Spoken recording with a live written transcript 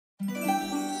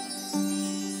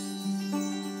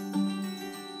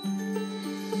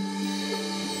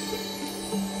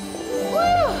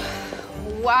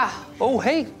Wow. Oh,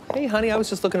 hey, honey, I was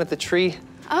just looking at the tree.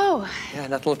 Oh. Yeah,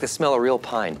 nothing like the smell of real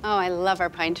pine. Oh, I love our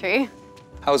pine tree.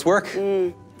 How's work?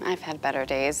 I've had better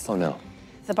days. Oh, no.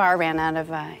 The bar ran out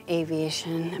of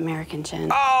Aviation American Gin.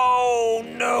 Oh,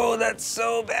 no, that's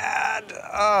so bad.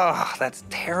 Oh, that's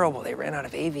terrible. They ran out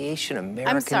of Aviation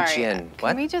American I'm sorry. Gin.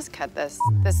 Can we just cut this?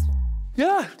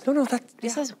 Yeah, no,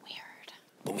 This is weird.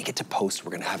 When we get to post, we're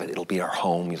gonna have it. It'll be our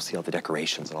home. You'll see all the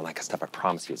decorations and all that kind of stuff. I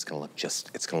promise you, it's gonna look just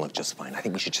fine. I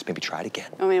think we should just maybe try it again.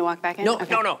 Want me to walk back in? No,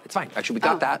 Okay. no, it's fine. Actually, we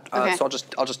got that. Okay. So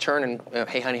I'll just turn and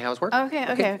hey, honey, how's work?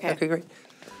 Okay, great.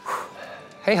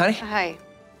 Hey, honey. Hi.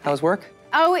 How's work?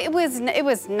 Oh, it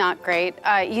was not great.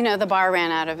 You know, the bar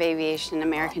ran out of Aviation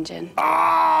American Gin.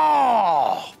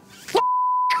 Oh!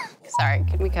 Sorry,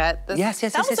 can we cut? Yes.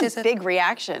 That was a big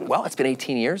reaction. Well, it's been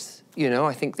 18 years. You know,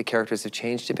 I think the characters have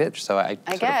changed a bit, so I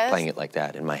sort guess. of playing it like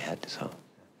that in my head. So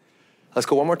let's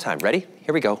go one more time. Ready?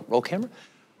 Here we go. Roll camera.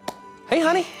 Hey,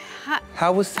 honey. Hi.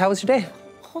 How was your day?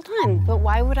 Hold on, but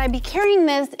why would I be carrying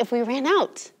this if we ran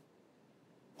out?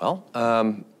 Well,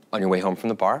 on your way home from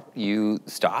the bar, you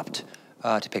stopped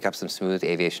to pick up some smooth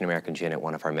Aviation American Gin at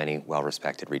one of our many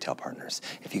well-respected retail partners.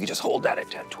 If you could just hold that at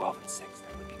 10, 12, and 6,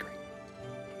 that would be great.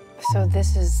 So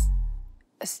this is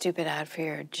a stupid ad for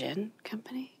your gin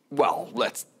company? Well,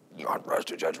 let's not rush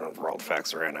to judgment for all the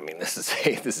facts are in. I mean, this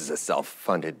is a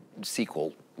self-funded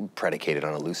sequel predicated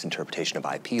on a loose interpretation of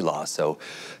IP law. So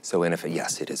in effect,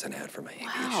 yes, it is an ad for my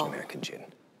Aviation American Gin.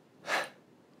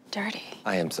 Dirty.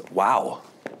 I am so, wow.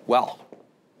 Well,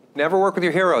 never work with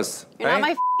your heroes. You're not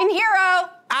my f***ing hero.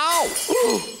 Ow!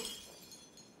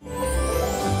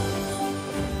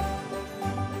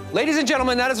 Ladies and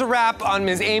gentlemen, that is a wrap on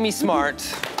Ms. Amy Smart.